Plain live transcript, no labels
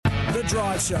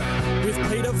Drive Show with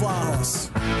Peter Vlahos.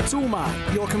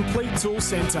 Toolmart, your complete tool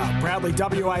centre. Proudly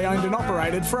WA owned and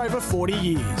operated for over 40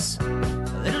 years.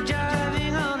 Little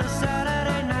driving on a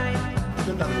Saturday night. It's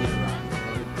got another bit of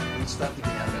rain. It's starting to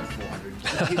get out about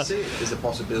 400. Do you see it as a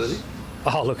possibility?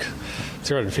 Oh, look,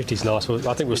 250 is nice.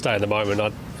 I think we'll stay at the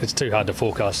moment. It's too hard to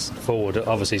forecast forward.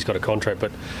 Obviously, he's got a contract,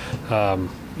 but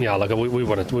we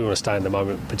want to stay in the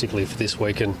moment, particularly for this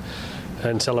week,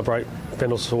 and celebrate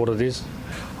Pendles for what it is.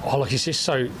 Oh, look, he's just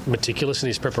so meticulous in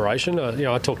his preparation.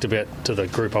 I talked about to the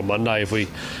group on Monday if we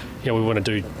want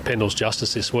to do Pendles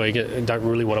justice this week and don't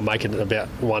really want to make it about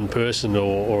one person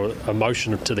or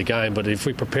emotion to the game. But if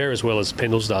we prepare as well as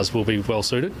Pendles does, we'll be well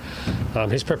suited.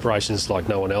 His preparation is like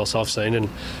no one else I've seen,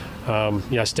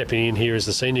 and stepping in here as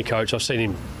the senior coach, I've seen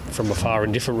him from afar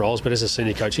in different roles, but as a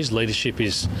senior coach, his leadership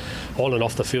is on and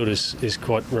off the field is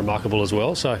quite remarkable as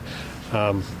well. So.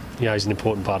 He's an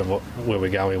important part of where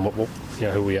we're going and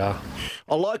who we are.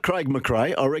 I like Craig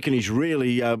McRae. I reckon he's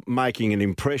really making an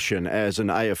impression as an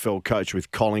AFL coach with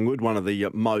Collingwood, one of the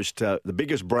the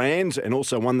biggest brands, and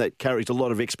also one that carries a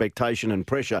lot of expectation and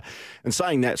pressure. And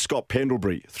saying that, Scott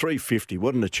Pendlebury, 350,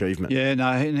 what an achievement. Yeah, no,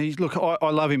 and I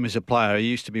love him as a player. He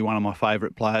used to be one of my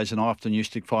favourite players, and I often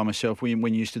used to find myself when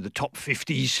you used to the top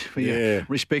 50s for your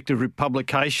respective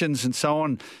publications and so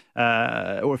on,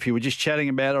 or if you were just chatting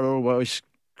about it, or always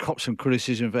cop some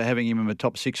criticism for having him in the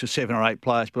top 6 or 7 or 8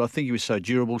 players, but I think he was so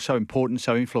durable, so important,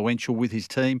 so influential with his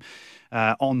team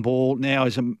on ball. Now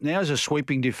as a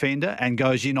sweeping defender and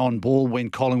goes in on ball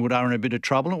when Collingwood are in a bit of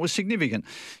trouble. And it was significant,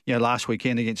 last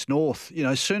weekend against North.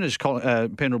 As soon as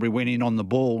Pendlebury went in on the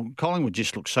ball, Collingwood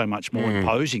just looked so much more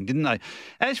imposing, didn't they?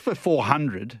 As for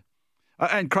 400.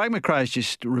 And Craig McRae has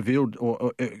just revealed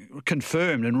or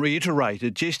confirmed and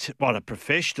reiterated just what a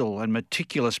professional and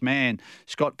meticulous man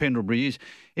Scott Pendlebury is.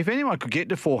 If anyone could get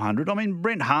to 400, I mean,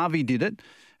 Brent Harvey did it.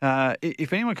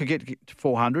 If anyone could get to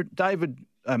 400, David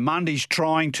Mundy's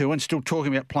trying to and still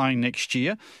talking about playing next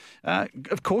year.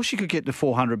 Of course he could get to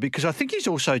 400 because I think he's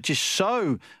also just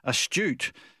so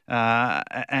astute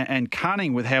and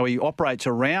cunning with how he operates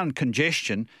around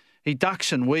congestion. He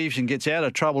ducks and weaves and gets out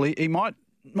of trouble. He might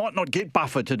not get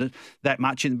buffered that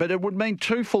much, but it would mean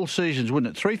 2 full seasons,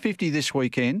 wouldn't it? 350 this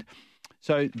weekend,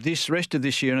 so this rest of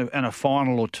this year and a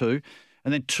final or 2,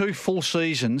 and then 2 full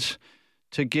seasons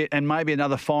to get, and maybe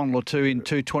another final or 2 in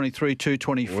 223,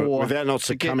 224. Without not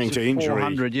succumbing to injury.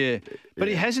 400, yeah. But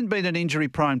he hasn't been an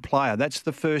injury-prone player. That's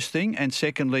the first thing. And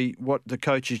secondly, what the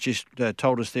coach has just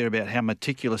told us there about how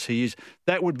meticulous he is,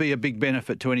 that would be a big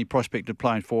benefit to any prospect of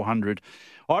playing 400.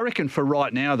 I reckon for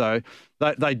right now, though,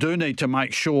 they do need to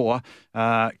make sure,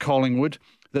 Collingwood,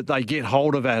 that they get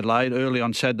hold of Adelaide early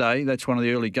on Saturday. That's one of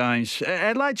the early games.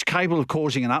 Adelaide's capable of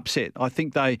causing an upset. I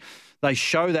think they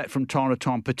show that from time to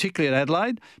time, particularly at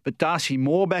Adelaide. But Darcy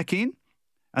Moore back in,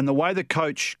 and the way the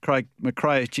coach, Craig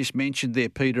McRae, has just mentioned there,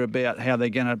 Peter, about how they're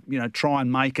going to try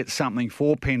and make it something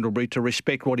for Pendlebury to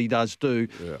respect what he does do.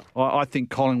 Yeah. I think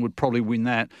Collingwood would probably win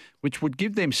that, which would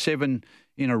give them 7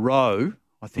 in a row.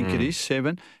 I think it is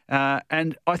 7.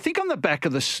 And I think on the back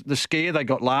of the scare they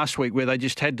got last week where they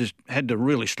just had to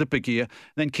really slip a gear,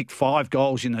 then kicked 5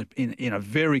 goals in a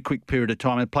very quick period of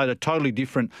time and played a totally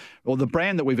different, or the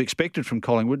brand that we've expected from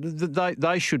Collingwood,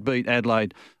 they should beat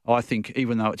Adelaide, I think,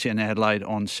 even though it's in Adelaide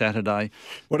on Saturday.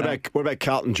 What about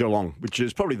Carlton Geelong, which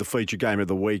is probably the feature game of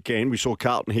the weekend? We saw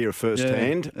Carlton here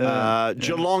firsthand.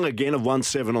 Geelong again have won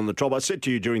 7 on the trot. I said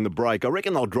to you during the break, I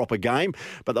reckon they'll drop a game,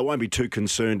 but they won't be too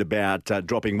concerned about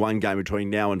dropping one game between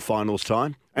now and finals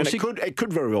time. And it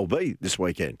could very well be this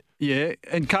weekend. Yeah,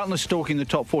 and Carlton is stalking the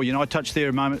top 4. I touched there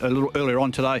a little earlier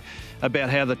on today about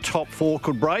how the top 4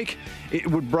 could break. It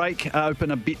would break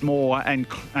open a bit more and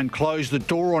close the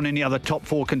door on any other top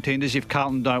 4 contenders if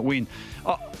Carlton don't win.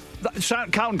 So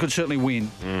Carlton could certainly win.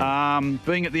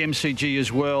 Being at the MCG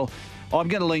as well, I'm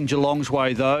going to lean Geelong's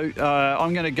way, though.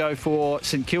 I'm going to go for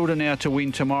St Kilda now to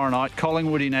win tomorrow night,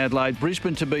 Collingwood in Adelaide,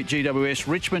 Brisbane to beat GWS,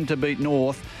 Richmond to beat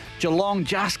North, Geelong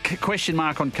just question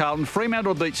mark on Carlton,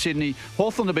 Fremantle to beat Sydney,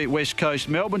 Hawthorn to beat West Coast,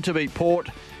 Melbourne to beat Port,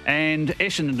 and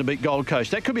Essendon to beat Gold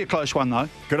Coast. That could be a close one, though.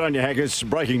 Good on you, Haggers.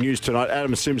 Breaking news tonight.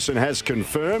 Adam Simpson has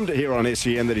confirmed here on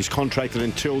SEN that he's contracted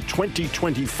until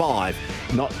 2025,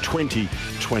 not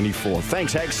 2024.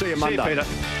 Thanks, Hag. See you Monday. See you, Peter.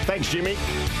 Thanks, Jimmy.